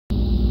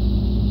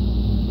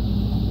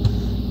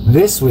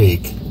This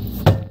week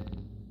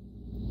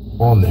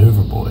on the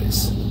Hoover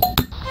Boys.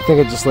 I think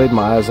I just laid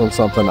my eyes on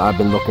something I've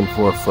been looking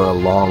for a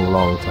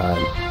long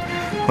time.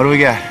 What do we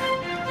got?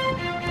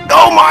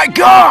 Oh my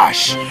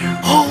gosh!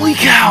 Holy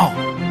cow!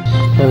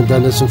 Haven't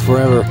done this in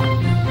forever.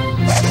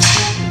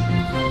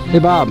 Hey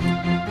Bob.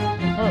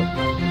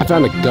 I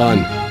found a gun.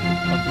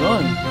 A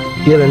gun?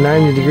 He had a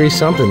 90-degree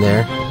something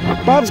there.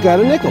 Bob's got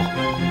a nickel.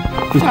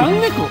 Got a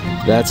nickel?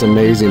 That's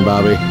amazing,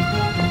 Bobby.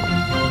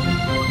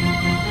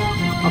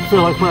 I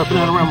feel like wrapping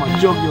that around my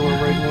jugular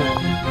right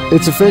now.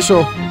 It's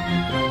official.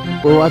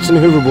 We're watching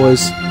the Hoover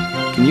Boys.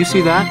 Can you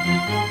see that?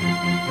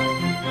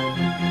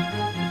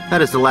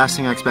 That is the last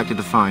thing I expected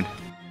to find.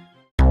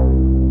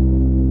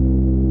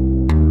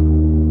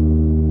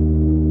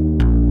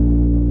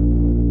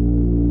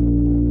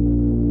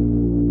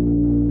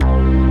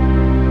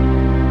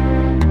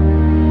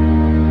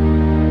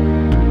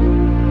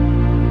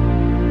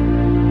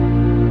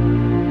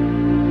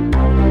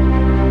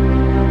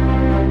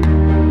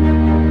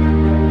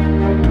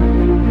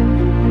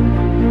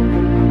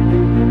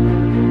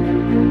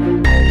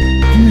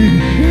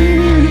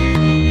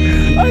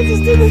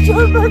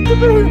 Turn back to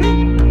baby.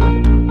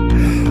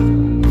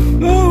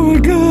 Oh my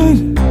god.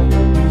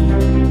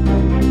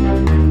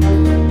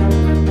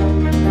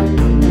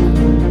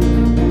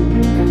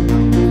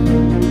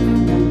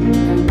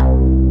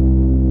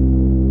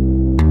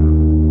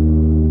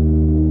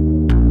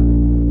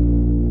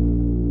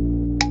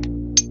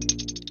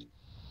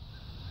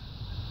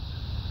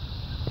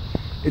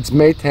 It's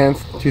May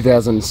 10th,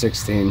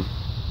 2016,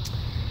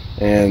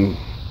 and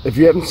if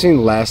you haven't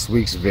seen last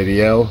week's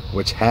video,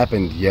 which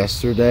happened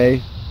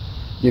yesterday,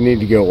 you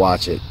need to go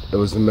watch it. It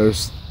was the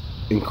most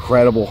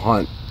incredible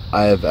hunt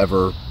I have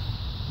ever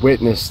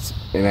witnessed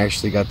and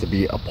actually got to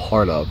be a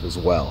part of as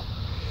well.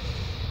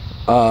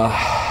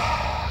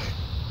 A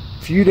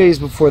few days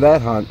before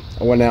that hunt,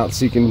 I went out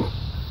seeking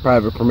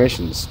private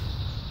permissions.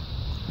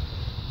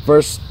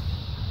 First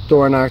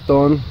door I knocked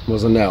on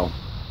was a no.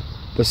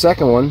 The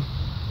second one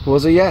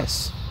was a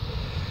yes.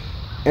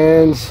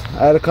 And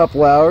I had a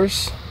couple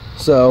hours,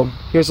 so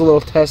here's a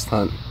little test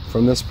hunt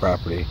from this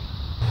property.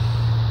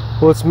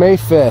 Well, it's May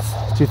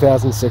 5th,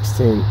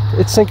 2016.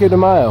 It's Cinco de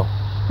Mayo.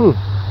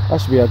 I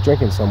should be out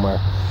drinking somewhere.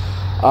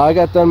 I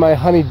got done my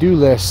honey-do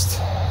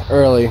list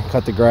early,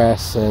 cut the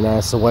grass, and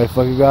asked the wife if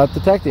I could go out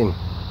detecting.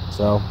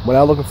 So, went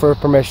out looking for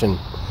permission.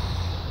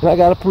 And I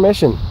got a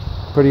permission.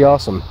 Pretty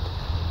awesome.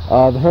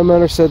 The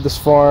homeowner said this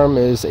farm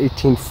is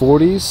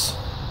 1840s,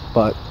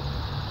 but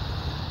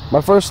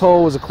my first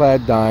hole was a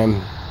clad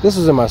dime. This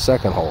was in my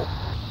second hole.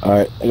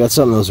 Alright, I got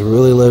something that was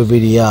really low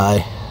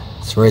VDI.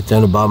 It's right there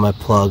on the bottom of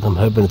my plug. I'm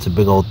hoping it's a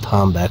big old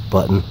Tomback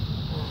button.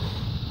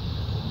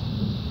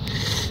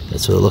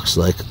 That's what it looks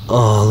like.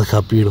 Oh, look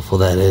how beautiful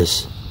that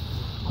is.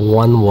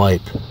 One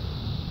wipe.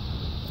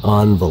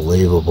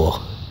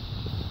 Unbelievable.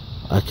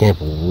 I can't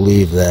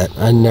believe that.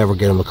 I never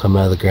get them to come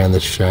out of the ground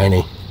this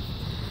shiny.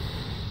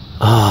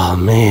 Oh,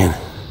 man.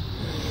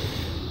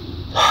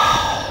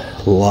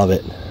 Love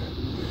it.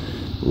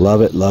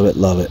 Love it, love it,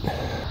 love it.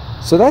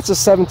 So that's a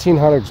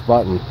 1700s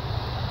button.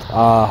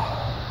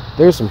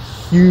 There's some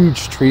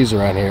huge trees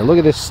around here. Look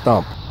at this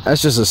stump.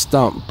 That's just a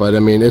stump, but I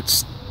mean,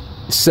 it's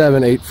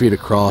 7-8 feet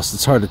across.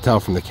 It's hard to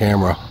tell from the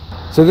camera.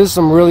 So this is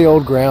some really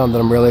old ground that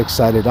I'm really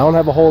excited. I don't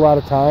have a whole lot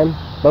of time,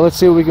 but let's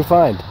see what we can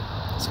find.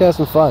 Let's have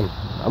some fun.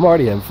 I'm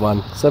already having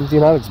fun.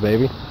 1700s,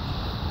 baby.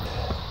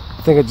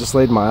 I think I just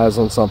laid my eyes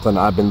on something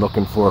I've been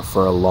looking for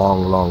a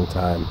long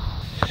time.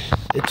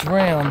 It's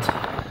round,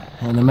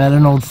 and I'm at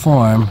an old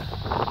farm,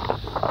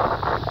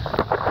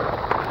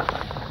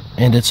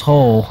 and it's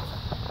whole.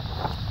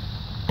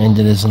 And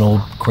it is an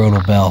old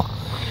Crodal bell.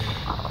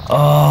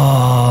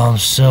 Oh, I'm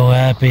so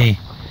happy.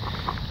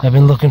 I've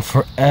been looking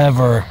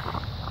forever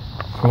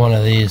for one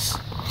of these.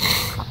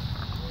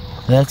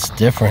 That's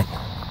different.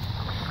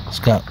 It's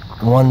got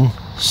one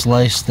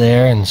slice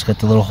there, and it's got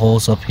the little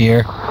holes up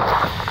here.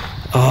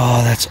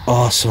 Oh, that's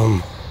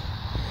awesome.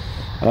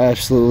 I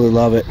absolutely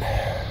love it.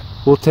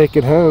 We'll take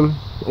it home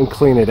and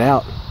clean it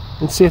out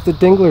and see if the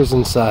dingler's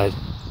inside.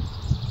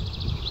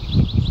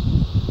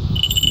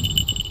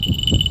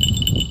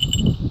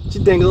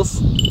 Dingles.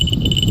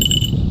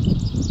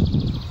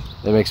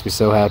 That makes me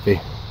so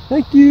happy.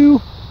 Thank you.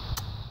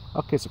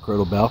 I'll kiss a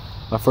Crodal bell.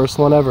 My first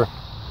one ever.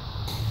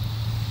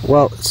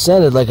 Well, it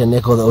sounded like a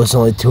nickel that was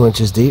only 2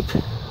 inches deep.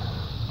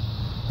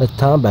 That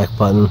Tomback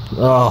button.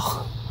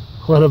 Oh,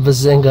 what a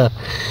bazinga.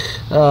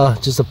 Oh,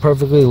 just a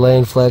perfectly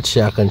laying flat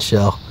shotgun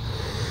shell.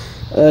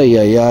 Ay,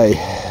 ay,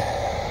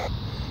 ay.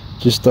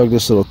 Just dug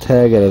this little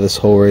tag out of this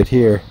hole right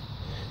here.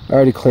 I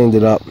already cleaned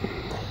it up.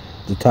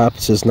 At the top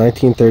it says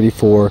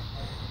 1934.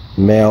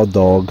 Male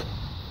dog,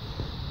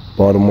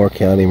 Baltimore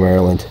County,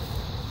 Maryland.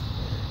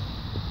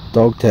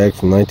 Dog tag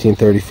from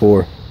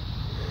 1934.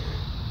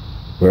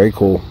 Very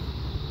cool.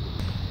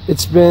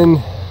 It's been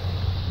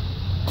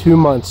 2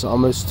 months,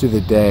 almost to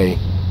the day,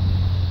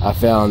 I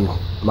found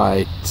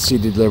my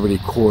Seated Liberty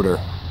quarter.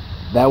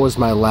 That was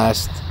my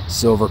last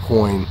silver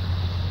coin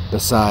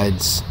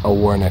besides a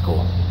war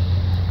nickel.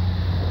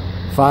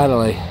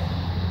 Finally,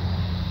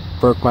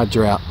 broke my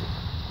drought.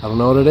 I don't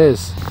know what it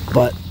is,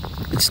 but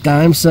it's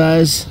dime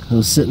size. It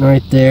was sitting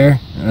right there,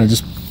 and I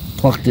just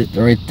plucked it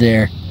right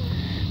there.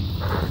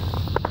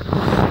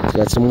 It's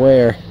got some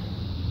wear.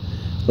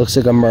 Looks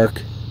like a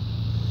Merc.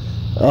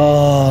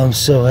 Oh, I'm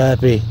so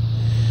happy.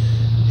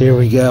 Here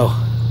we go.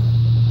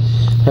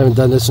 Haven't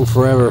done this in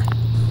forever.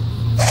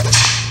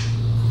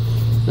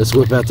 Let's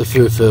whip out the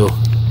foo-foo.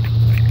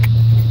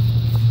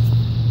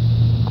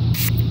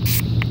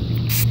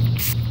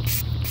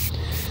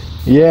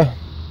 Yeah,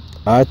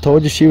 I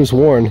told you she was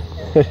worn.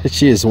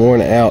 She is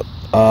worn out.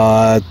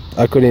 I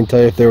couldn't even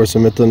tell you if there was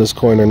some mint on this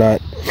coin or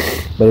not,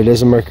 but it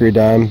is a Mercury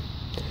dime.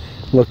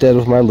 Looked at it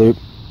with my loop.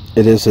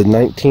 It is a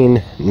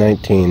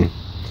 1919.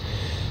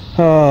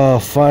 Oh,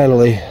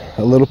 finally,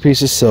 a little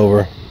piece of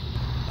silver.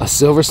 A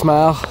silver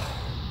smile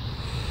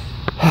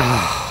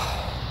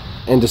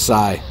and a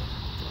sigh.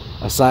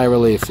 A sigh of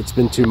relief. It's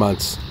been 2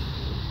 months.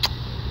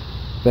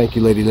 Thank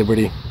you, Lady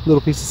Liberty. Little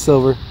piece of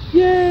silver.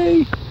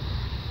 Yay!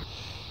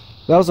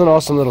 That was an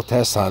awesome little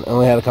test hunt. I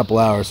only had a couple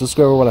hours. Let's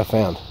go over what I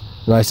found.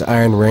 Nice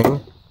iron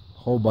ring.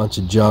 Whole bunch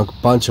of junk.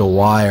 Bunch of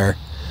wire.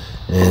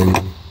 And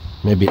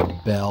maybe a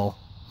bell.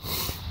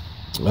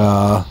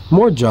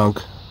 More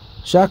junk.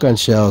 Shotgun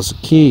shells.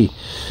 Key.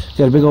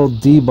 Got a big old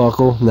D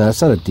buckle. No,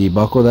 that's not a D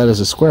buckle. That is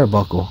a square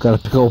buckle. Got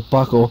a big old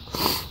buckle.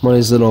 One of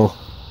these little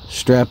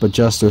strap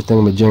adjuster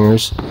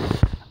thingamajingers.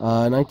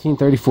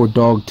 1934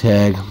 dog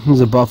tag. This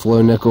is a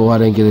buffalo nickel. I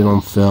didn't get it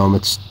on film.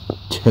 It's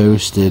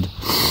toasted.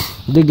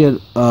 I did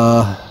get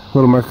a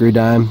little Mercury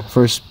dime.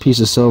 First piece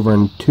of silver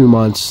in 2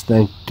 months.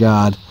 Thank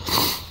God.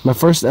 My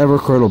first ever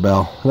cradle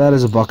bell. That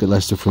is a bucket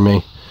lister for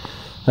me.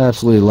 I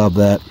absolutely love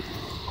that.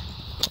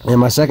 And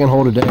my second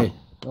hole today.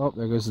 Oh,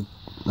 there goes the...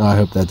 Oh, I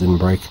hope that didn't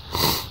break.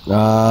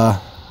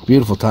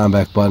 Beautiful time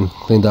back button.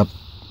 Cleaned up.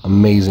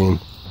 Amazing.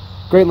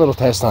 Great little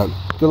test hunt.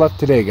 Good luck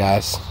today,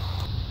 guys.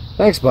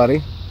 Thanks,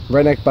 buddy.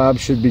 Redneck Bob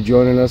should be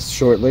joining us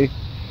shortly.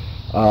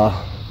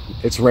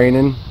 It's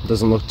raining.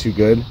 Doesn't look too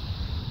good.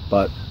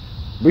 But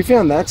we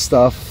found that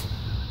stuff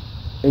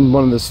in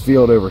one of this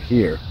field over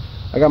here.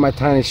 I got my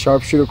tiny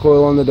sharpshooter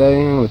coil on today.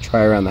 I'm going to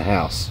try around the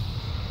house.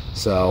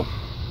 So,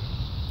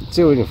 let's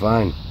see what we can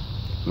find.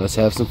 Let's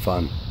have some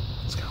fun.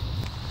 Let's go.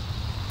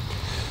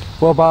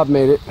 Well, Bob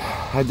made it.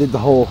 I did the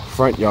whole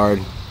front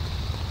yard.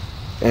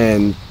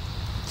 And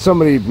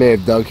somebody may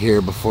have dug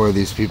here before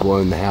these people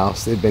owned the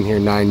house. They've been here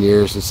 9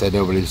 years and said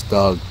nobody's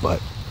dug,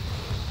 but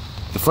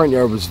the front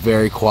yard was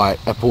very quiet.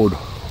 I pulled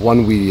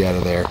one weedy out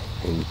of there,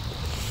 and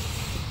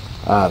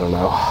I don't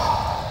know.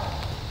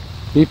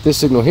 Beep this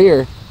signal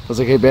here. I was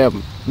like, hey, Bob.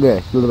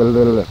 I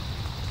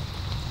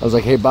was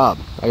like, hey, Bob,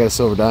 I got a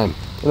silver dime.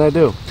 And I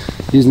do.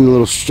 Using the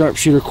little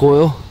sharpshooter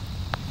coil,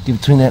 get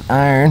between that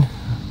iron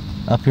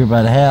up here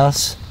by the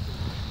house,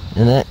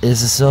 and that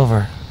is a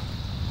silver.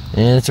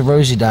 And it's a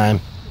rosy dime.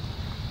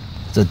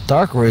 It's a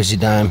dark rosy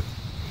dime.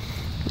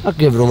 I'll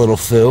give it a little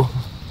foo.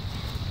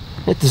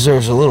 It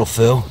deserves a little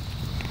foo.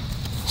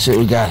 See what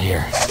we got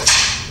here.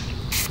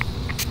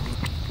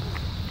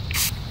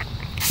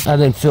 I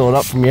didn't fill it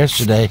up from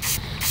yesterday.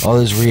 All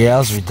those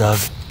reals we dug.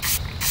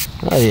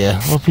 Oh yeah,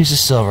 a little piece of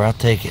silver. I'll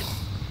take it.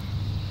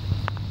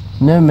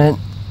 No mint.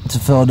 It's a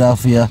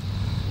Philadelphia.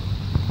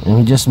 And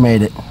we just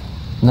made it.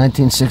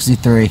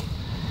 1963.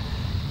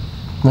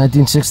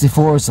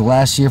 1964 was the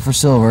last year for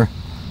silver.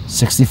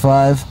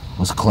 65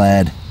 was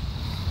clad.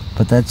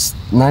 But that's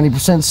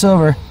 90%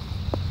 silver.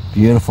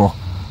 Beautiful.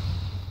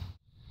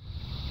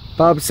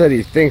 Bob said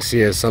he thinks he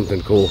has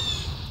something cool.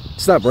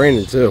 It stopped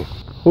raining too.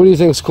 What do you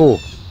think's cool?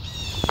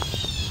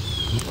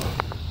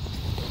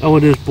 Oh,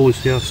 it is Boy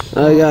Scouts.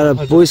 I got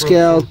a Boy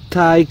Scout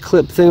tie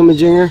clip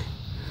thingamajinger.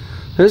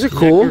 Those are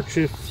cool.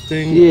 Neckerchief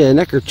thing. Yeah,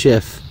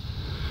 neckerchief.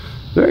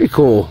 Very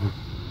cool.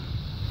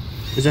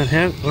 Is that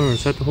half, or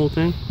is that the whole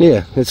thing?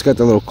 Yeah, it's got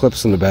the little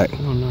clips in the back.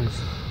 Oh, nice.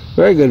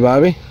 Very good,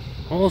 Bobby.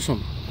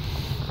 Awesome.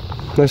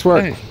 Nice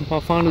work. Hey, my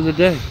find of the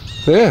day.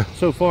 Yeah.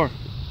 So far.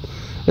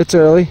 It's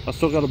early. I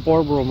still got a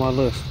barber on my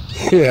list.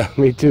 Yeah,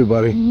 me too,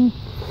 buddy.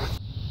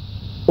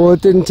 Well,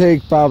 it didn't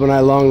take Bob and I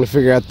long to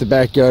figure out the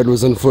backyard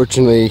was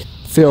unfortunately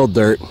field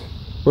dirt.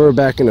 We're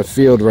back in the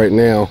field right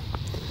now.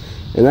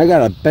 And I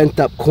got a bent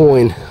up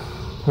coin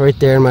right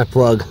there in my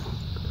plug.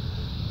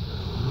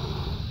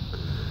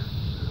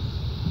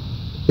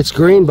 It's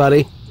green,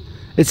 buddy.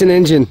 It's an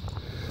engine.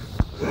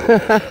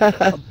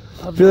 I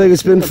feel like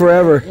it's been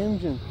forever.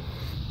 Engine.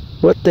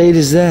 What date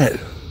is that?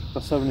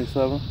 A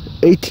 77.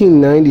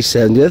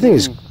 1897. The other thing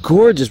is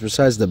gorgeous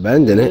besides the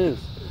bend in it. It is.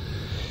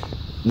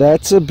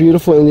 That's a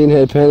beautiful Indian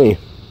head penny.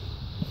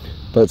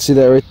 But see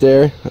that right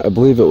there? I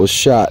believe it was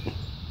shot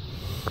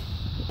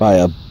by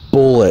a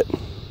bullet.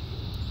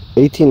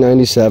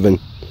 1897.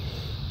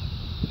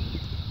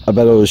 I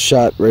bet it was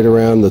shot right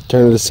around the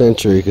turn of the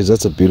century because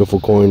that's a beautiful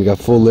coin. Got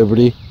full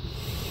liberty.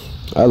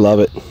 I love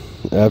it.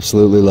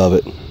 Absolutely love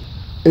it.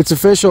 It's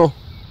official.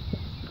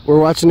 We're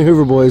watching the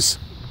Hoover boys.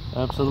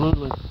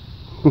 Absolutely.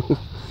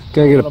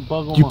 Can I get a...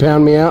 Did you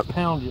pound me out?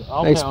 Pound you.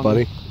 I'll Thanks, pound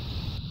buddy. You.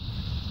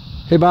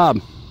 Hey,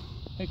 Bob.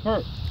 Hey,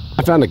 Kurt.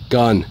 I found a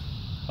gun.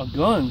 A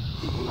gun?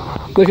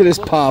 Look at this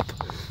pop.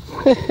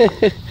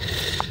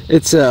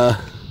 It's a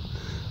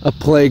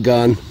play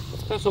gun,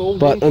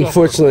 but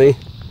unfortunately,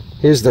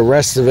 here's the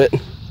rest of it.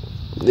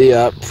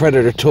 The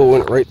Predator tool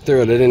went right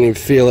through it. I didn't even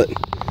feel it.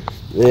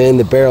 And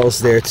the barrel's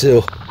there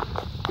too.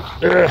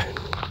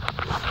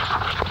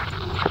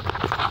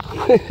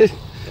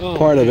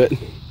 Part of it.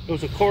 It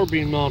was a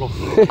carbine model.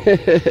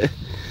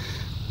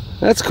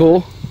 That's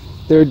cool.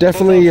 There are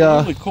definitely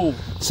really cool.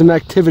 some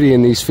activity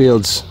in these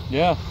fields.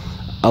 Yeah.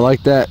 I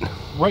like that.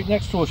 Right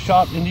next to a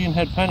shot Indian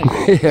head penny.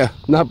 Yeah,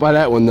 not by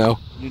that one though.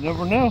 You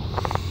never know.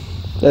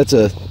 That's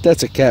a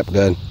cap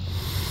gun.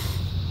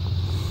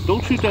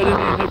 Don't shoot that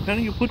Indian head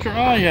penny, you'll put your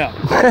eye out.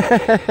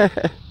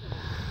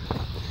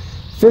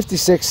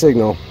 56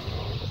 signal.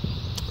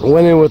 I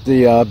went in with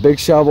the big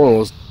shovel and it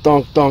was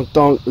dunk, dunk,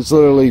 dunk. It's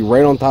literally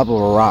right on top of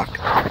a rock.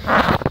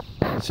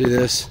 See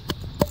this?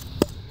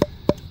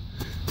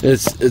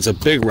 It's a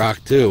big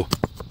rock too.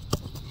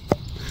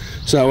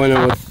 So I went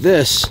in with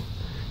this,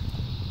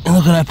 and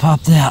look what I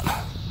popped out.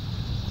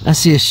 I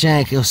see a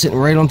shank. It was sitting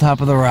right on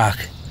top of the rock.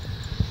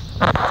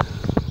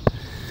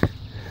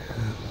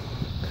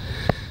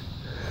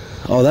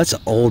 Oh, that's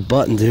an old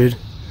button, dude.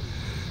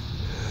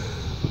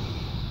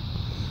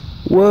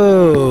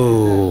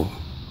 Whoa.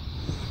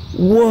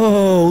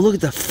 Whoa, look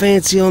at the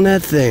fancy on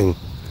that thing.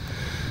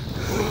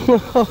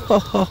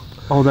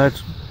 Oh,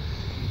 that's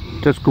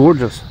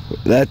gorgeous.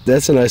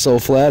 That's a nice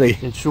old flatty.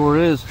 It sure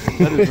is.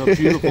 That is a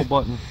beautiful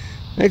button.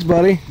 Thanks,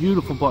 buddy.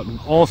 Beautiful button.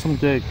 Awesome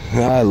dig.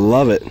 I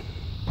love it.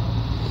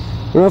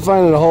 We're not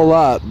finding a whole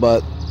lot,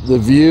 but the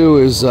view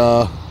is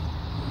worth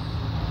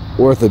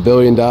 $1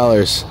 billion.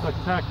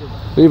 Spectacular.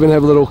 We even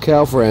have little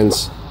cow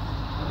friends.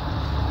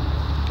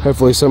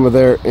 Hopefully some of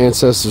their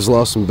ancestors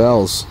lost some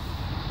bells.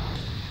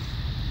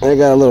 I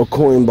got a little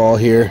coin ball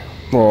here.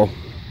 Well,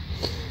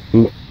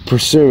 I'm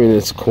presuming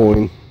it's a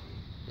coin.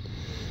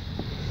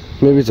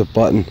 Maybe it's a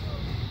button.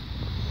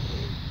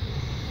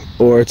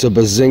 Or it's a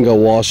Bazinga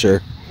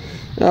washer.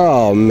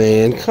 Oh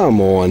man, come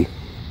on.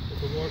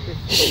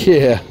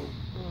 Yeah.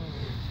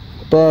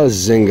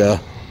 Bazinga.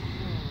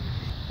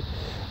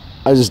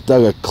 I just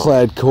dug a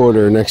clad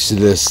quarter next to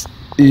this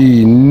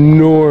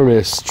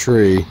enormous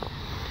tree.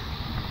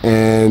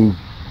 And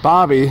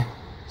Bobby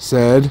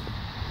said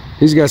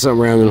he's got something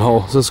round in the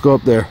hole. So let's go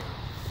up there.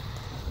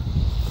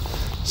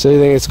 So you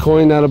think it's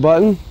coin, not a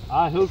button?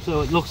 I hope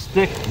so. It looks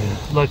thick,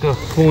 like a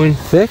coin.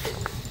 Thick?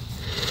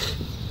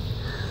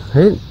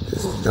 Right?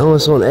 It's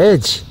almost on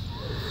edge.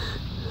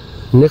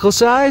 Nickel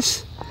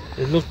size?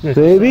 It looks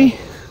nickel. Maybe.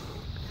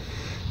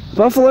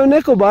 Buffalo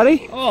nickel,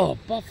 buddy. Oh,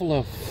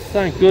 buffalo.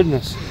 Thank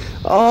goodness.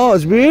 Oh,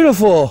 it's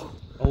beautiful.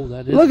 Oh,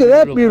 that is Look at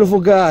that beautiful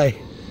guy.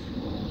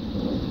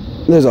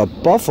 There's a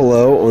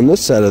buffalo on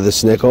this side of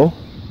this nickel.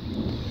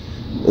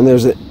 And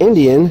there's an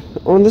Indian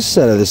on this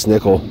side of this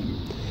nickel.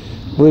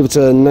 I believe it's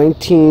a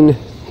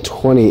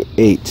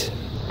 1928.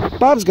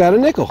 Bob's got a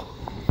nickel.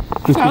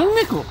 Got a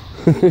nickel.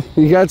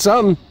 You got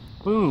something.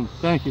 Boom.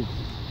 Thank you.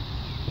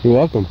 You're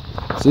welcome.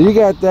 So you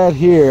got that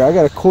here. I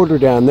got a quarter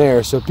down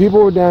there. So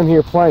people were down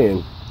here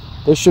playing.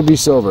 There should be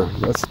silver.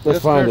 Let's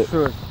find it.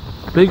 Sure.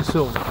 Big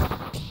silver.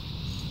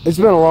 It's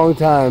been a long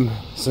time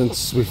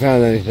since we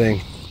found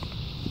anything.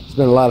 It's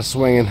been a lot of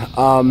swinging.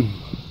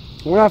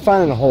 We're not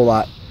finding a whole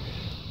lot.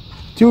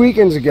 2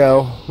 weekends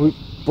ago,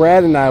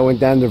 Brad and I went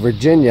down to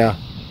Virginia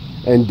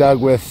and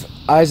dug with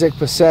Isaac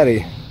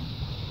Passetti.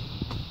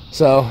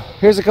 So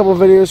here's a couple of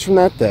videos from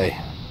that day.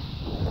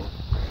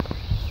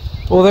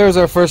 Well, there's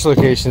our first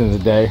location of the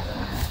day.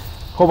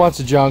 Whole bunch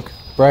of junk.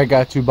 Brad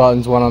got 2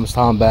 buttons, one of them's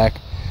tom back.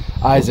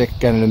 Isaac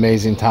got an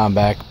amazing tom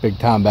back, big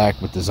tom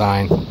back with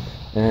design,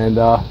 and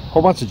a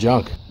whole bunch of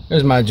junk.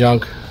 There's my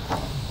junk.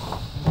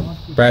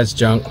 Brad's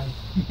junk.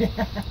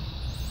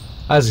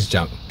 Isaac's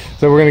junk.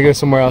 So we're gonna go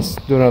somewhere else,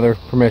 do another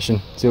permission,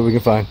 see what we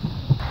can find.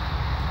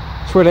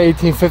 So we're at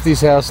the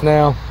 1850s house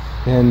now,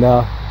 and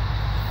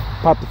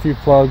popped a few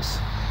plugs.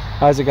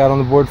 Isaac got on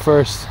the board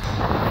first.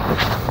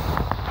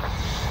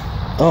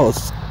 Oh,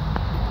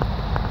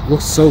 it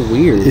looks so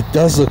weird. It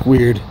does look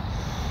weird.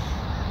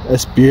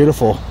 That's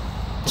beautiful.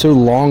 So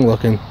long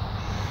looking.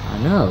 I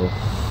know.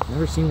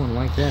 Never seen one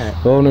like that.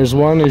 Well, when there's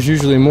one, there's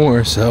usually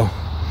more, so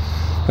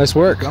nice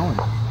work. Going.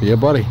 Yeah,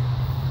 buddy.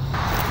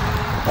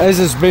 As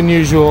has been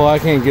usual, I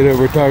can't get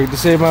over target to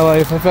save my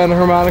life. I found a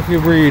harmonica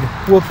breed.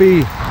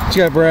 Whoopee. What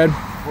you got, Brad?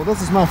 Well,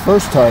 this is my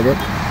first target.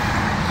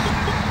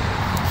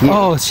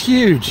 Oh, it's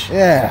huge.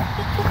 Yeah.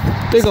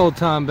 Big old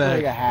tom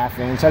Like bag. a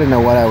 1/2 inch. I didn't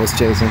know what I was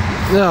chasing.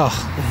 Oh,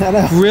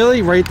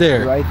 really? Right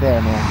there. Right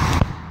there, man.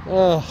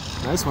 Oh,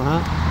 Nice one, huh?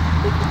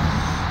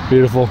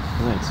 beautiful.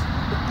 Nice.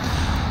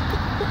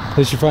 At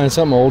least you're finding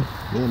something old.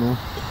 Yeah, man.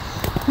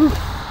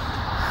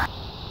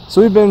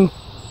 So we've been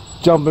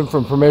jumping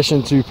from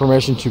permission to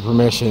permission to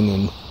permission,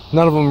 and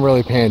none of them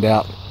really panned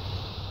out.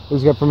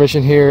 We've got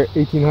permission here at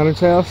 1800's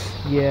house,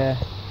 Yeah.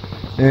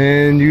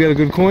 and you got a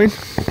good coin?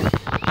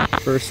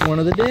 First one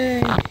of the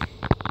day.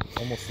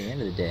 Almost the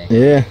end of the day.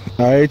 Yeah,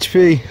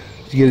 IHP.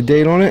 Did you get a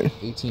date on it?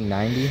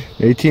 1890.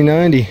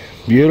 1890.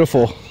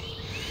 Beautiful.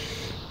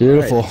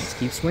 Beautiful. All right, let's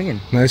keep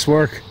swinging. Nice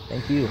work.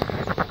 Thank you.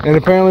 And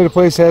apparently the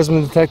place has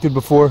been detected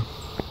before.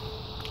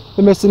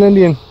 They missed an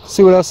Indian.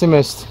 See what else they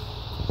missed.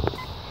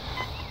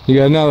 You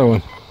got another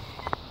one.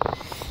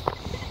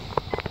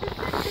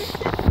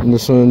 And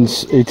this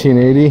one's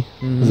 1880.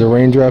 As the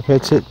raindrop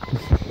hits it.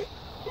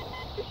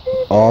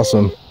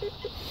 Awesome.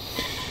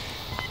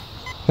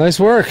 Nice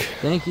work.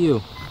 Thank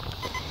you.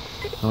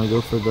 Can we go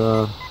for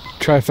the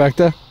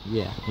Trifecta?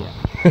 Yeah.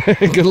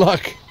 Good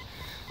luck.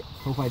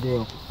 Hope I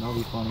do. That'll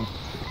be funny.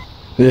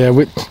 Yeah,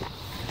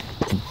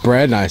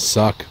 Brad and I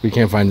suck. We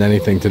can't find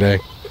anything today.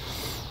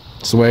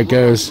 It's the way it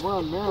goes. We're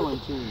on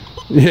Maryland team.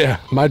 Yeah,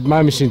 my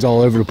machine's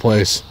all over the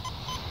place.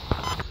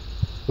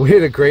 We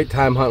had a great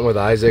time hunting with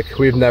Isaac.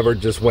 We've never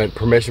just went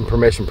permission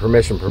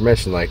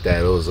like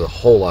that. It was a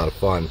whole lot of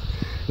fun.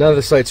 None of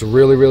the sites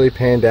really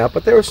panned out,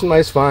 but there were some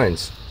nice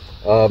finds.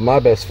 My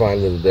best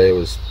find of the day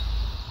was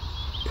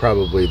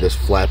probably this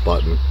flat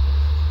button.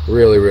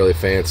 Really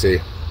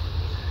fancy.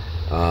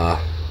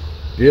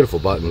 Beautiful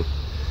button.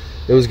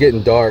 It was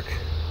getting dark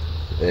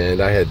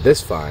and I had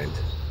this find.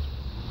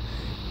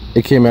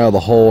 It came out of the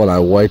hole and I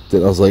wiped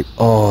it. I was like,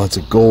 oh, it's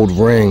a gold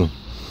ring.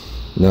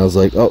 And I was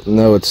like, oh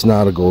no, it's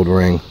not a gold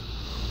ring.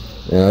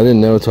 And I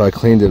didn't know until I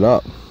cleaned it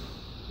up.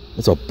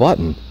 It's a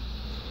button.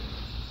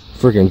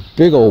 Freaking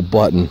big old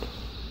button.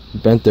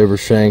 Bent over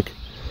shank.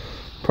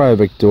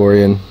 Probably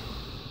Victorian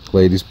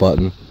ladies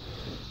button.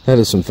 That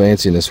is some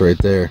fanciness right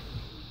there.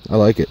 I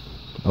like it.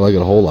 I like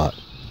it a whole lot.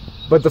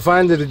 But the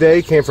find of the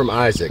day came from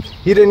Isaac.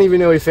 He didn't even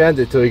know he found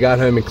it till he got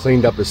home and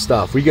cleaned up his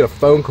stuff. We get a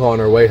phone call on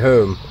our way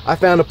home. I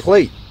found a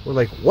plate. We're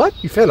like, what?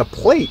 You found a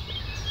plate?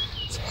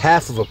 It's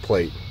half of a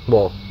plate.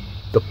 Well,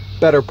 the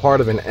better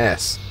part of an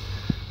S.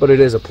 But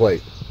it is a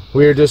plate.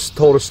 We were just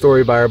told a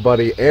story by our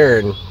buddy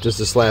Aaron just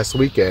this last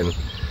weekend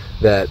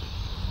that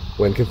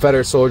when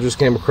Confederate soldiers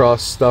came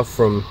across stuff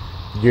from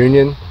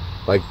Union,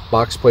 like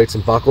box plates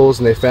and buckles,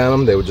 and they found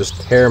them, they would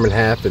just tear them in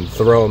half and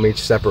throw them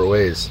each separate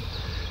ways.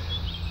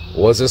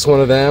 Was this one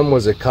of them?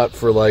 Was it cut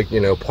for, like, you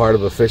know, part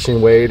of a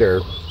fishing weight, or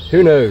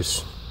who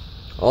knows?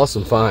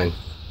 Awesome find,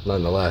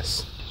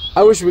 nonetheless.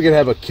 I wish we could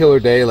have a killer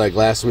day like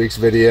last week's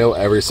video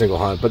every single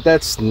hunt, but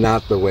that's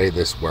not the way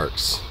this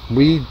works.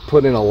 We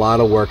put in a lot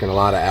of work and a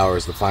lot of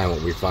hours to find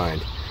what we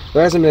find.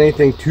 There hasn't been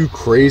anything too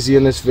crazy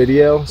in this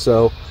video,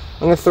 so I'm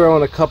going to throw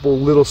in a couple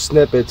little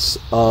snippets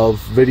of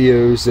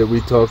videos that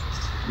we took,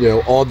 you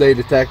know, all day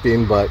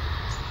detecting, but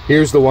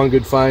here's the one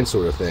good find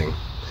sort of thing.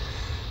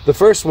 The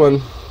first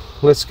one,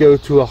 let's go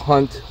to a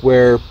hunt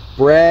where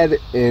Brad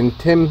and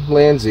Tim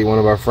Landsey, one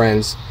of our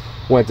friends,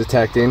 went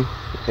detecting,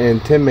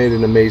 and Tim made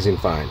an amazing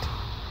find.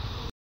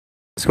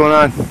 What's going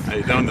on? How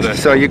you doing today?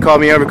 So you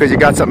called me over because you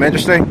got something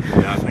interesting?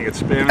 Yeah, I think it's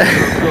Spanish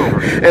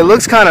or silver. It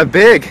looks kind of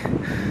big.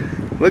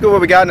 Look at what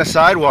we got in the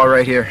sidewall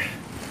right here.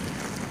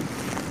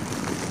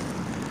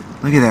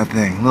 Look at that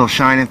thing, a little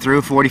shining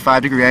through,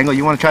 45-degree angle.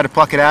 You want to try to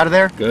pluck it out of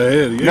there? Go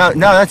ahead. Yeah.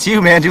 No, that's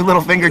you, man. Do a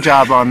little finger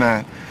job on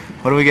that.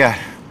 What do we got?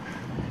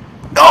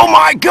 Oh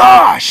my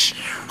gosh!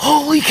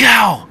 Holy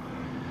cow!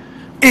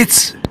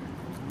 It's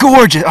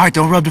gorgeous. All right,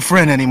 don't rub the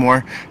friend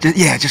anymore.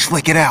 Just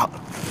flick it out.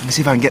 Let me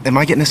see if I can get. Am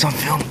I getting this on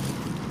film?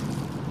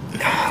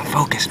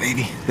 Focus,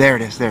 baby. There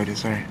it is. All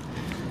right.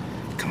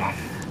 Come on.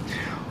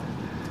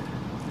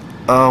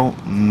 Oh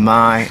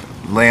my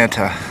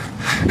Lanta.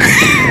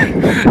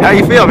 How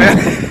you feel, man?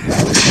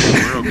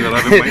 Real good.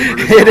 I've been waiting for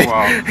this for a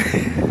while.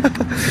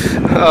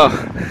 Oh,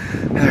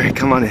 all right.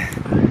 Come on in.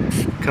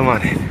 Come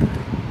on in.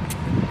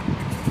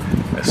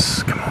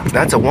 Yes, come on.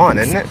 That's a 1,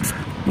 isn't it?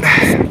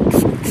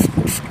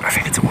 I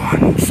think it's a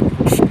 1.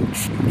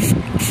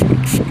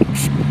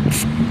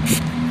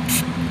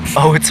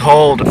 Oh, it's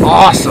hold.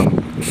 Awesome.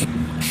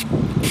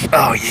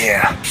 Oh,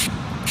 yeah.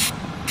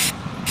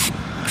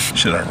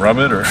 Should I rub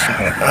it or?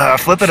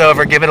 Flip it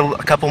over, give it a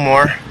couple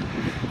more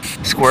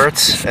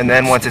squirts, and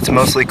then once it's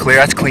mostly clear,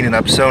 that's cleaning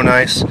up so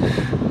nice.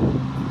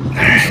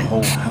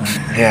 Hold.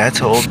 Yeah, it's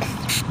hold.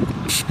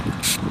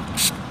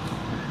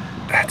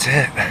 That's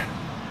it.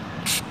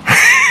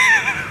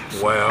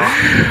 Well.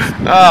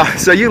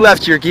 So you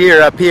left your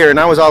gear up here, and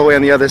I was all the way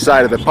on the other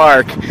side of the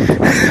park.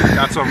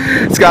 Got some.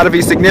 It's got to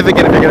be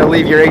significant if you're going to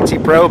leave your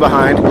AT Pro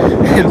behind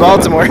in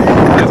Baltimore.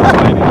 Yes.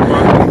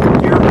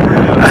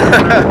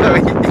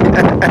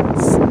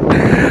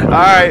 All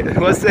right,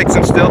 let's take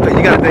some still.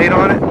 You got a date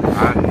on it?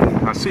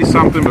 I see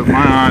something, but my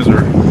eyes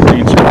are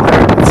ancient.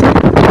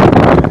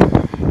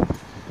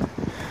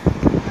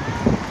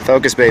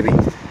 Focus, baby.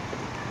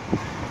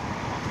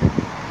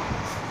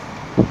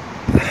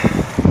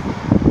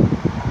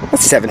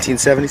 That's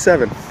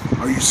 1777.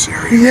 Are you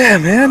serious? Yeah,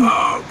 man.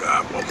 Oh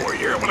God, one more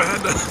year I would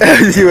have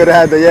had to. You would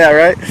have had to, yeah,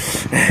 right?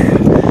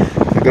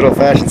 Good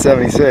old-fashioned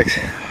 76.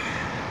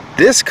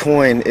 This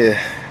coin is...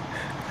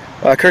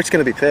 Kurt's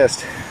gonna be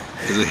pissed.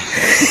 Is he?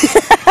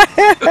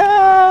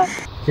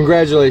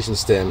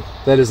 Congratulations, Tim.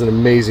 That is an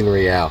amazing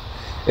real.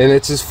 And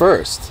it's his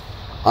first.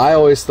 I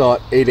always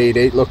thought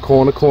 888 looked cool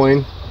on a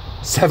coin.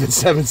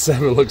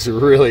 777 looks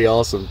really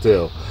awesome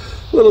too.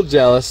 A little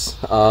jealous.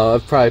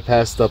 I've probably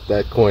passed up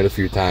that coin a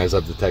few times.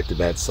 I've detected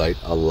that site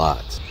a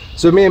lot.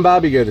 So me and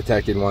Bobby go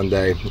detecting one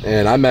day,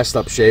 and I messed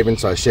up shaving,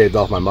 so I shaved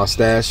off my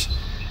mustache.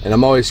 And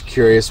I'm always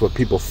curious what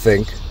people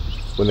think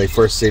when they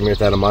first see me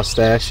without a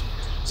mustache.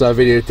 So I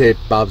videotaped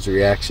Bob's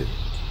reaction.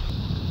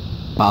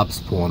 Bob's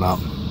pulling up.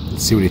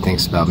 Let's see what he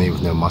thinks about me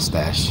with no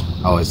mustache.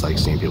 I always like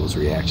seeing people's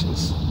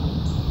reactions.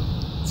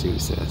 Let's see what he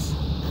says.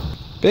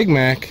 Big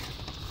Mac.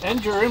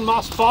 And you're in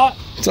my spot.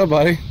 What's up,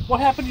 buddy?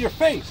 What happened to your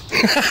face?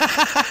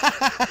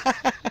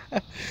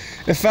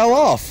 It fell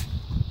off.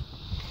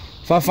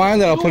 If I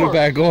find it, I'll put it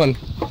back on.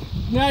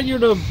 Now you're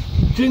the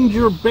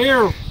ginger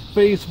bear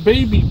face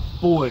baby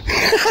boy.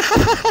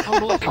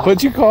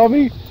 What'd you call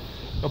me?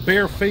 A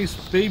bare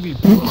faced baby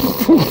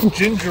boy.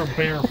 Ginger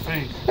bear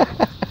face.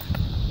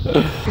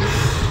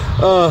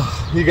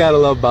 Oh, you gotta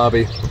love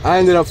Bobby. I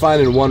ended up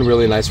finding one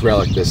really nice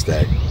relic this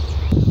day.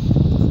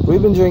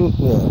 We've been drinking.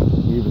 Yeah,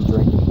 we've been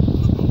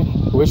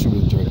drinking. I wish we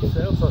been drinking.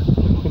 Sounds like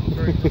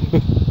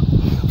drinking.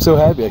 I'm so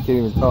happy I can't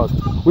even talk.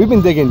 We've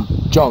been digging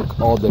junk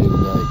all day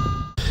today.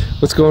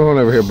 What's going on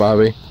over here,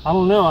 Bobby? I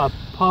don't know. I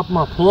popped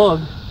my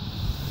plug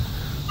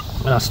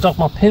and I stuck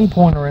my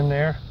pinpointer in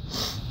there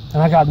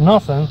and I got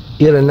nothing.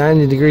 You had a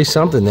 90-degree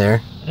something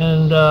there.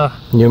 And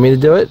You want me to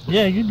do it?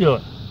 yeah, you do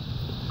it.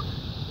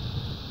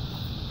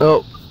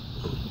 Oh,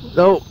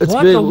 no, it's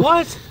What big. the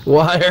what?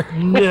 Wire.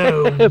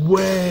 No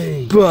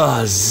way.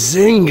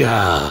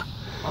 Bazinga!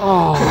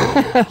 Oh,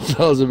 That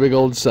was a big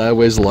old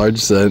sideways large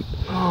cent.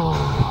 oh.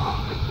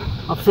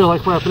 I feel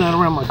like wrapping that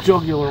around my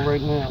jugular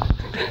right now.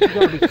 You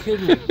gotta be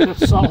kidding me.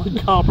 That's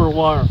solid copper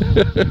wire.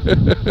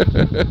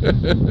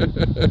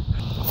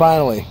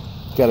 Finally,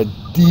 got a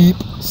deep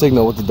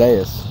signal with the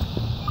Deus,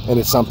 and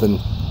it's something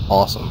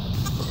awesome.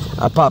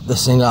 I popped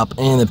this thing up,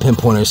 and the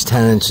pinpointer's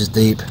 10 inches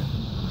deep,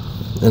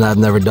 and I've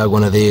never dug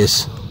one of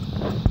these.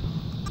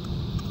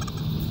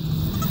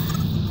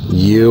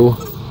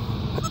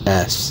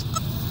 US.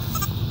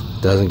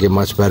 Doesn't get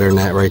much better than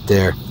that right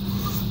there.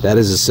 That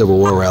is a Civil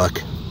War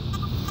relic.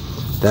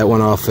 That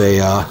went off a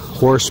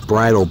horse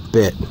bridle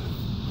bit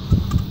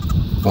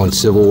on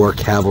Civil War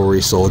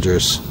cavalry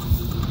soldiers.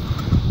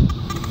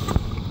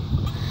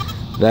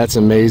 That's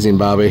amazing,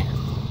 Bobby.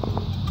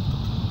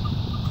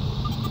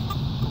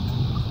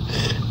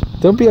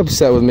 Don't be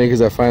upset with me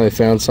because I finally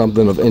found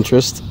something of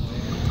interest.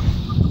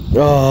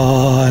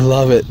 Oh, I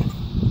love it.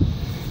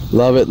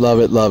 Love it, love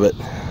it, love it.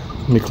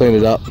 Let me clean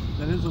it up.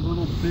 That is a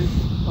little bit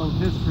of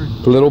history.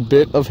 A little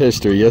bit of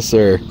history, yes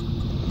sir.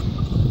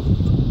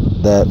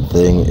 That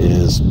thing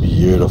is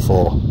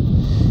beautiful.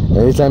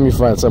 Anytime you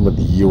find something with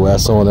the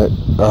US on it,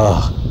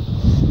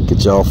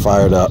 get you all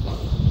fired up.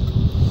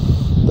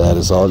 That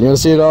is all. You want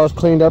to see it all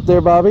cleaned up there,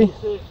 Bobby?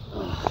 Look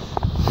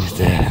at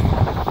that.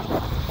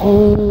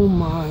 Oh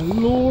my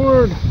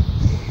lord.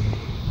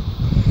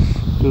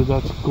 Dude,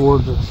 that's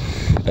gorgeous.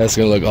 That's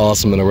gonna look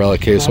awesome in a relic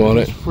case, won't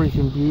it? It's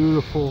freaking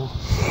beautiful.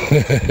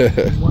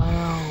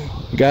 Wow.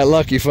 Got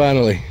lucky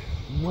finally.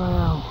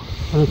 Wow.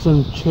 And it's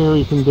in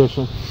cherry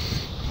condition.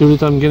 Dude, it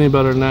doesn't get any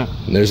better than that.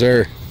 And there's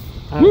her.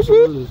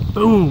 Absolutely.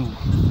 Boom.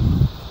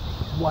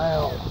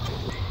 Wow.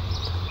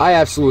 I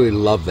absolutely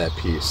love that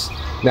piece.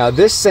 Now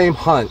this same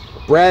hunt,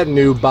 Brad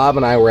knew Bob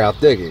and I were out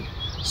digging.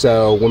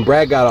 So when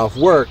Brad got off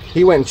work,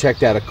 he went and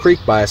checked out a creek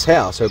by his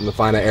house, hoping to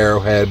find an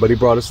arrowhead, but he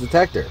brought his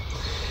detector.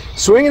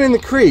 Swinging in the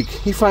creek,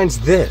 he finds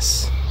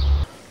this.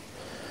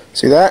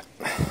 See that?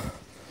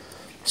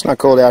 It's not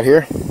cold out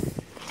here.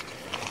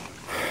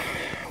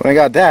 When I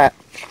got that,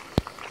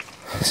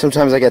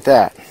 sometimes I get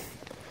that.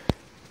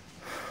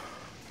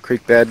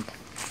 Creek bed,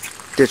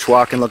 ditch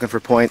walking, looking for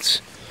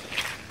points.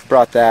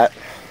 Brought that.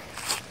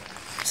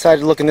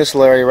 Decided to look in this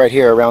little area right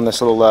here, around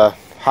this little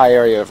high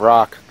area of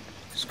rock,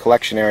 this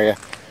collection area.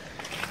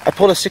 I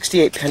pulled a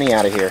 68 penny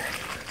out of here.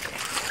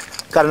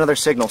 Got another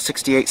signal,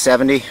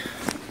 68.70.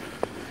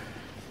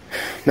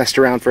 Messed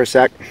around for a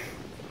sec.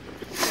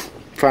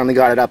 Finally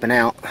got it up and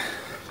out.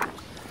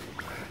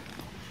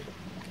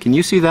 Can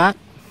you see that?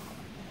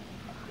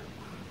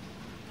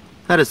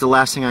 That is the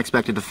last thing I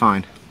expected to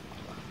find.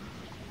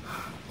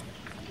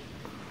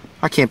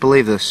 I can't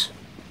believe this.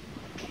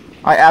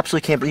 I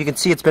absolutely can't believe. You can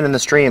see it's been in the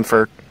stream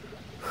for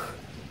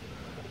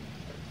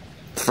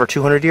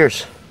 200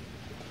 years.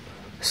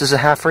 This is a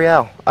half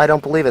real. I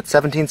don't believe it.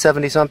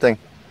 1770 something.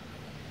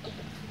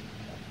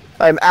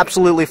 I'm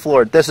absolutely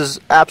floored. This is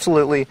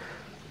absolutely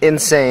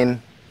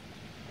insane.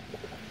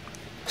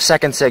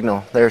 Second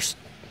signal. There's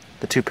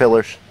the two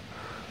pillars.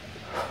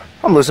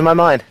 I'm losing my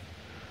mind.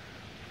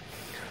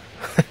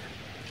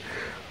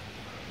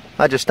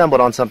 I just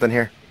stumbled on something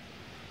here.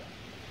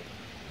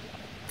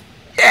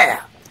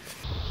 Yeah!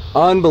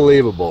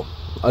 Unbelievable.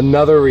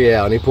 Another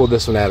real, and he pulled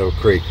this one out of a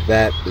creek.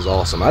 That is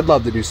awesome. I'd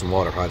love to do some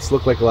water hunts.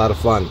 Look like a lot of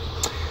fun.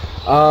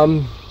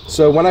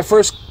 So when I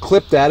first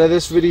clipped out of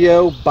this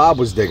video, Bob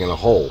was digging a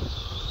hole.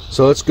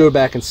 So let's go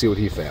back and see what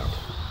he found.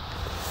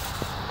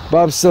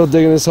 Bob's still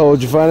digging this hole.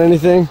 Did you find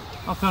anything?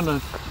 I found a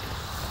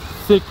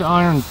thick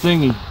iron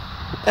thingy.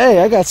 Hey,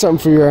 I got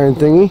something for your iron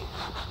thingy.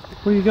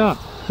 What do you got?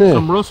 Yeah.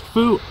 Some rust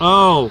food?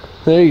 Oh.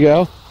 There you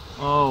go.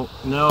 Oh,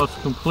 no, it's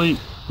complete.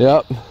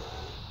 Yep.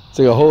 It's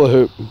like a hula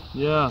hoop.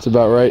 Yeah, It's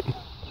about right.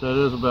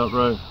 that is about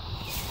right.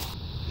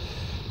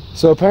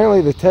 So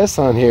apparently the test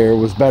hunt here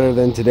was better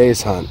than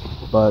today's hunt,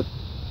 but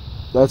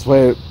that's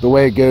the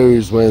way it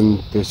goes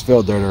when there's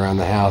field dirt around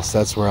the house.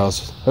 That's where I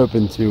was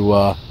hoping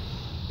to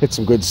hit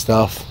some good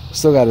stuff.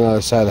 Still got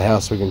another side of the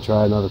house we can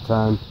try another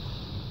time.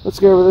 Let's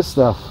go over this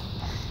stuff.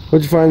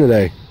 What'd you find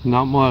today?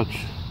 Not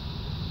much.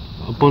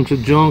 A bunch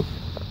of junk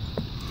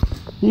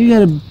You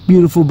got a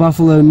beautiful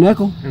buffalo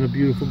nickel. and a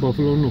beautiful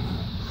buffalo nickel.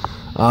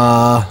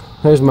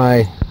 There's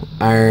my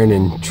iron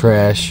and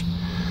trash.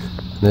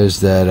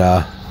 There's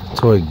that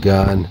toy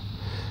gun.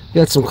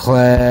 Got some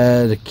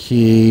clad, a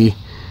key.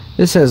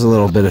 This has a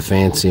little bit of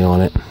fancy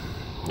on it.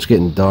 It's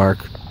getting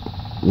dark.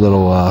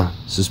 Little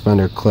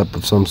suspender clip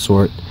of some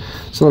sort.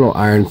 It's a little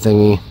iron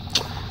thingy.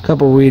 A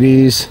couple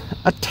Wheaties.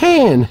 A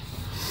tan.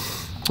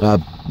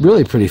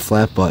 Really pretty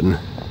flat button.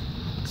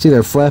 It's either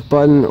a flat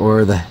button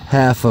or the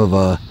half of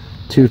a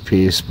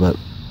two-piece, but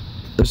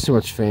there's too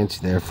much fancy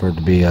there for it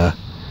to be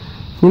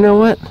you know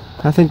what?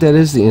 I think that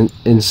is the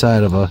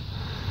inside of a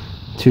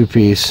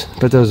two-piece.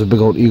 Bet that was a big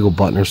old eagle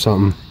button or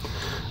something.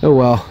 Oh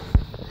well.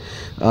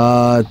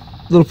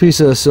 Little piece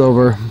of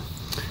silver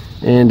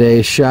and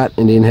a shot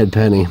Indian head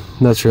penny.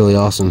 That's really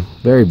awesome.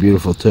 Very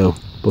beautiful too.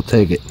 We'll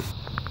take it.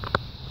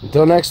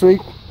 Until next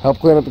week, help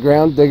clean up the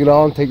ground, dig it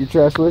all, and take your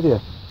trash with you.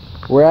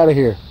 We're out of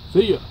here.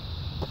 See ya.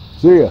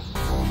 See ya.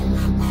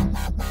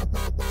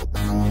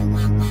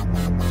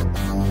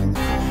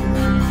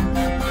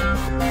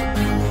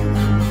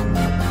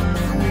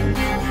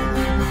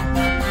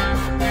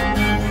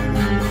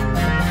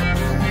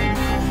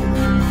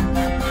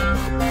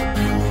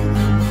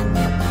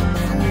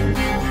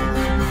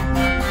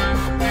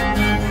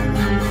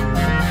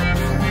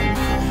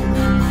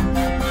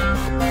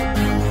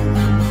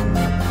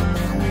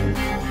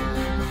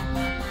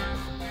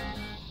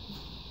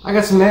 I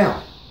got some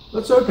mail.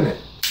 Let's open it.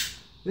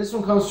 This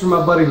one comes from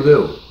my buddy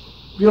Lou.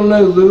 If you don't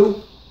know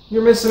Lou,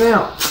 you're missing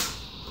out. Let's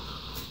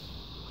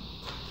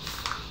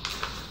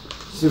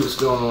see what's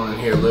going on in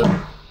here, Lou.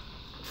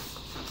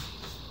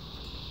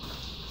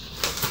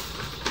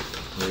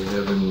 We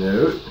have a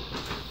note,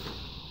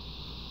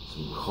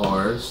 some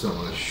cards. Don't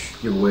want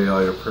to give away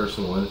all your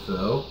personal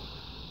info.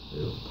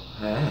 Little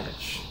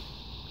patch.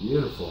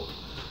 Beautiful.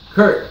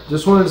 Kurt,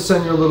 just wanted to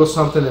send you a little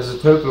something as a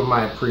token of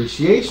my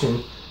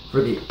appreciation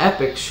for the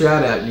epic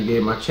shout out you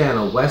gave my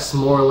channel,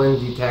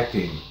 Westmoreland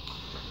Detecting.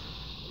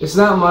 It's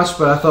not much,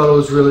 but I thought it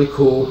was really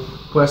cool.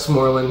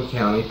 Westmoreland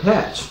County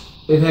patch.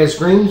 It has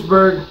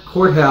Greensburg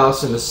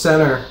Courthouse in the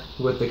center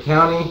with the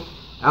county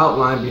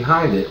outline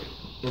behind it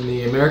and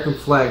the American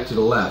flag to the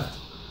left.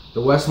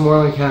 The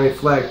Westmoreland County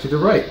flag to the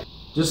right.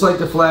 Just like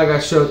the flag I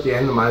show at the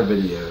end of my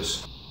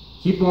videos.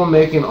 Keep on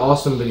making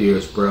awesome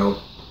videos, bro.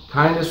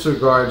 Kindest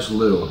regards,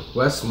 Lou.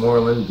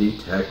 Westmoreland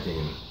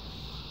Detecting.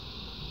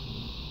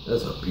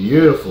 That's a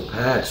beautiful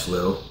patch,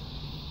 Lou.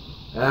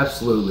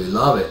 Absolutely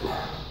love it.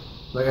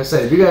 Like I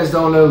said, if you guys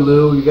don't know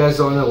Lou, you guys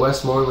don't know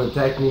Westmoreland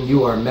Detecting,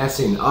 you are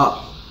messing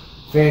up.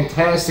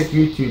 Fantastic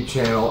YouTube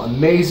channel,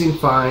 amazing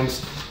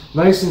finds,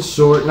 nice and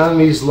short, none of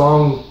these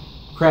long,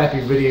 crappy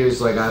videos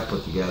like I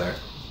put together.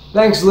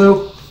 Thanks,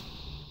 Lou.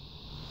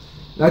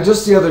 Now,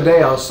 just the other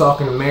day, I was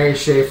talking to Mary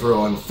Schaefer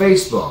on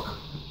Facebook,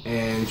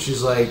 and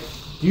she's like,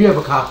 do you have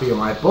a copy of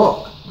my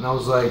book? And I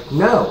was like,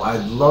 no,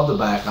 I'd love to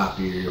buy a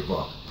copy of your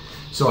book.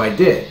 So I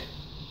did,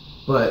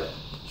 but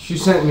she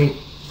sent me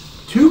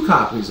 2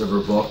 copies of her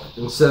book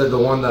instead of the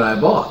one that I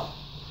bought.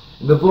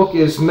 The book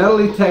is Metal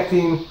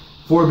Detecting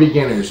for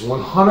Beginners,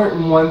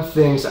 101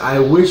 Things I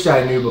Wish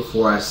I Knew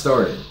Before I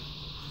Started.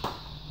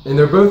 And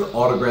they're both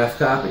autographed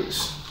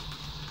copies.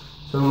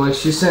 So I'm like,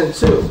 she sent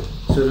 2.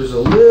 So there's a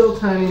little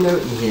tiny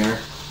note in here.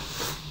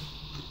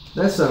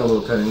 That's not a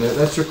little tiny note,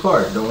 that's your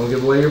card. Don't want to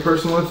give away your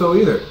personal info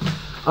either.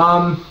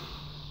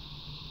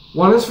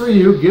 One is for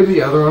you, give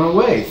the other one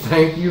away.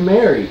 Thank you,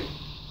 Mary.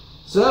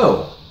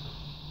 So,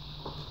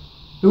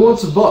 who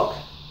wants a book?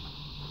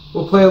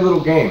 We'll play a little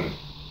game.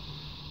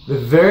 The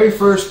very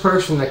first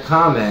person that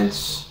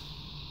comments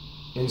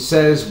and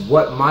says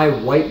what my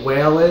white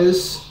whale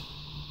is,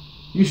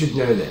 you should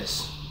know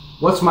this.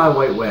 What's my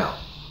white whale?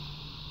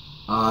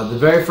 The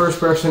very first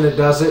person that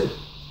does it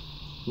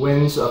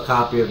wins a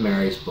copy of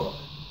Mary's book.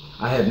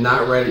 I have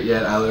not read it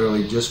yet. I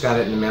literally just got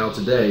it in the mail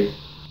today.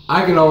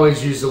 I can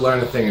always use to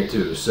learn a thing or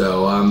two,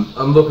 so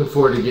I'm looking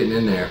forward to getting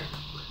in there.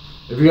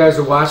 If you guys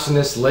are watching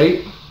this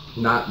late,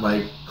 not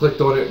like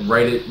clicked on it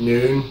right at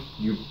noon,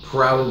 you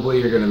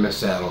probably are going to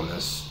miss out on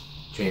this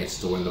chance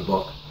to win the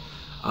book.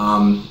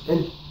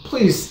 And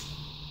please,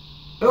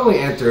 only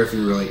enter if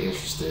you're really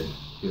interested,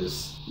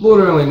 because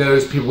Lord only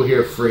knows people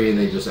here free and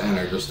they just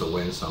enter just to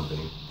win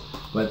something.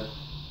 But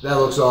that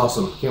looks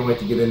awesome. Can't wait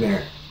to get in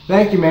there.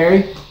 Thank you,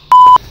 Mary.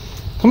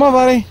 Come on,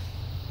 buddy.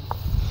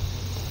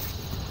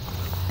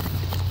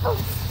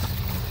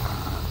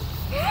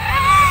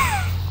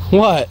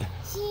 What?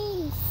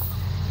 Jeez.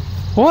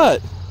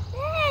 What?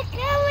 Look,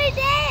 over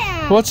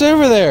there. What's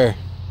over there?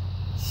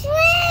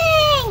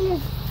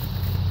 Swing.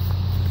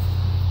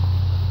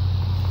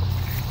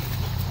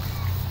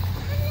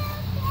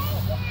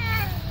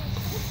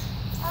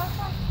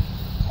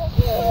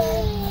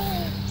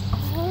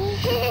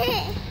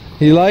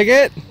 You like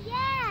it?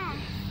 Yeah.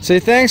 Say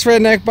thanks,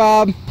 Redneck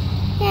Bob.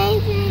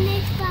 Thanks for the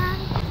next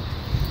Bob.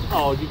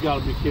 Oh, you gotta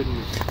be kidding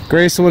me.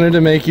 Grace wanted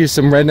to make you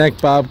some Redneck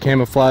Bob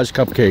camouflage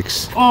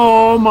cupcakes.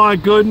 Oh my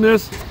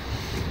goodness.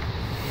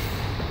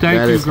 Thank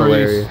That you, is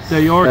Grace. hilarious.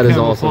 They are That is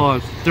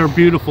camouflage. They're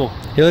beautiful.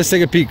 Here, let's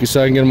take a peek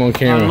so I can get them on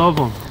camera. I love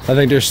them. I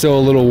think they're still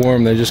a little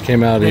warm. They just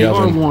came out of the They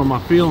oven. are warm. I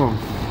feel them.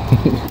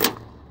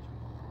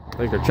 I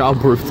think they're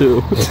childproof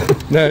too.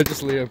 No,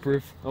 just Leo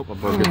proof. Oh, I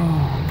broke it.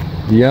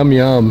 Yum,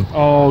 yum.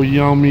 Oh,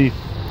 yummy.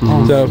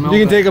 Oh, So smell you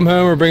can that. take them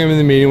home or bring them in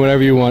the meeting,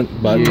 whatever you want.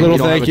 But Yeah, little you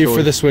don't have thank a you for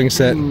choice. the swing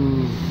set.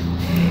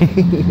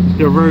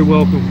 You're very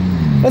welcome.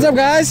 What's up,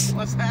 guys?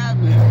 What's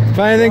happening?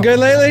 Find anything good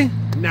lately?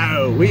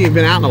 No, we ain't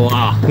been out in a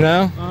while.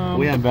 No?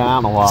 We haven't been out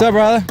in a while. What's up,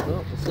 brother?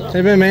 How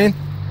you been, man?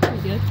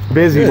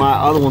 Busy. Good. My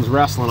other one's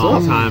wrestling all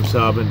the time,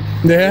 so I've been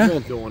Yeah?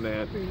 doing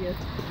that.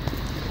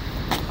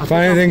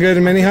 Find anything good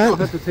in Mini I'll Hunt?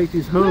 have to take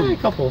these home. A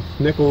couple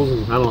nickels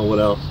and I don't know what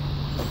else. I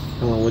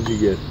don't know what'd you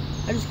get.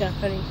 I just got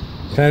pennies.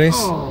 Pennies?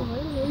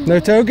 No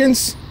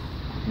tokens?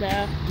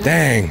 No.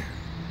 Dang.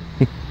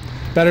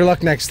 Better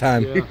luck next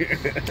time. Yeah.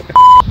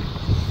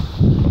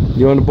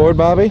 You on the board,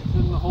 Bobby?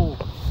 In the hole.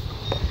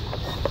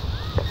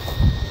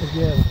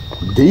 Again.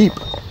 Deep.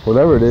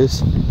 Whatever it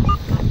is. And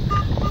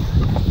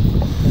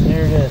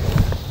there it is.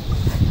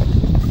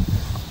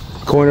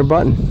 Corner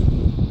button.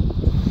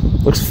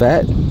 Looks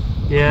fat.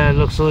 Yeah, it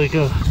looks like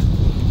a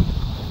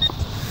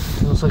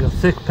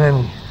thick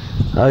penny.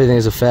 Oh, you think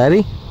it's a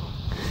fatty?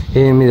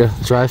 You need me to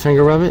dry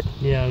finger rub it?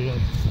 Yeah, I got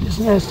these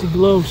nasty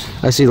gloves.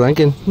 I see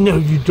Lincoln. No,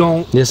 you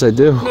don't. Yes, I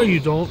do. No, you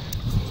don't.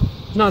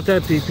 Not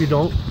that deep, you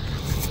don't.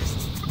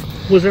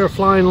 Was there a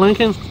flying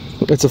Lincoln?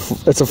 It's a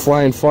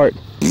flying fart.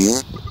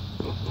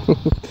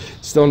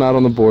 Still not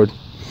on the board.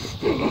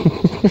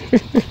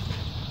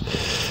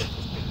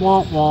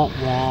 Wah, wah,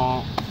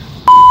 wah.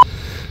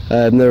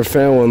 I've never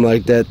found one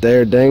like that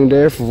there. Dang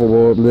there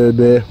before.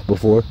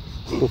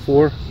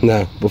 Before,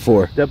 No,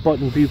 before. that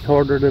button beeped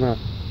harder than a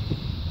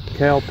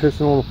cow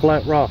pissing on a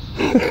flat rock.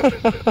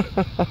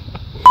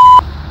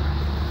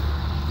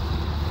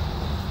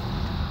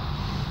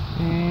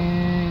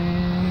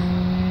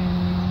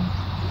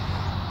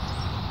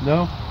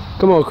 No?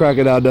 Come on,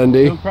 Crocodile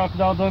Dundee. No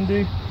Crocodile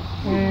Dundee?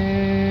 Come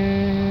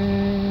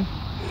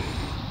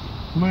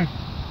here.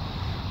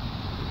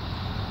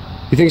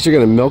 He thinks you're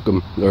gonna milk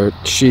him, or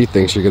she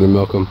thinks you're gonna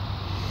milk him.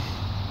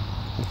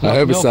 I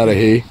hope it's not a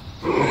he.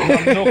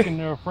 Not milking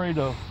they're afraid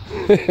of.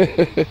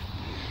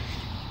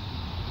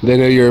 They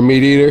know you're a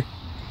meat eater.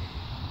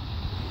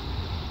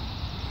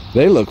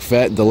 They look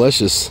fat and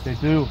delicious. They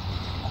do.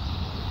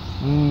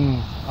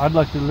 I'd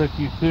like to lick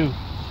you too.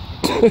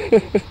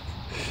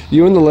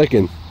 You and the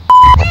licking.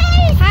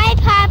 Hi,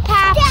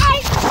 Papa.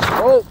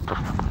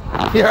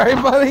 Oh, you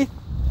alright, buddy?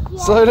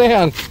 Slow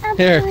down.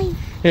 Here,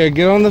 here,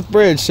 get on the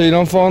bridge so you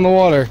don't fall in the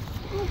water.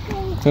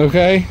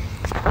 Okay?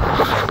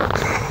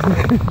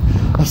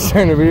 I was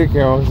turning the video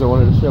camera because I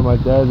wanted to show my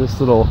dad this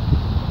little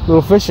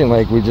fishing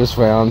lake we just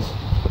found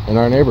in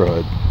our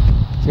neighborhood.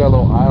 It's got a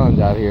little island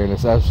out here and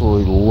it's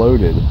absolutely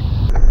loaded.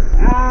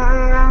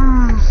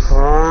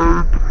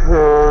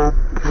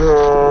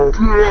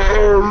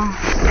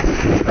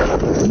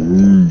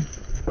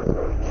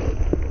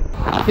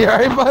 You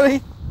alright,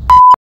 buddy?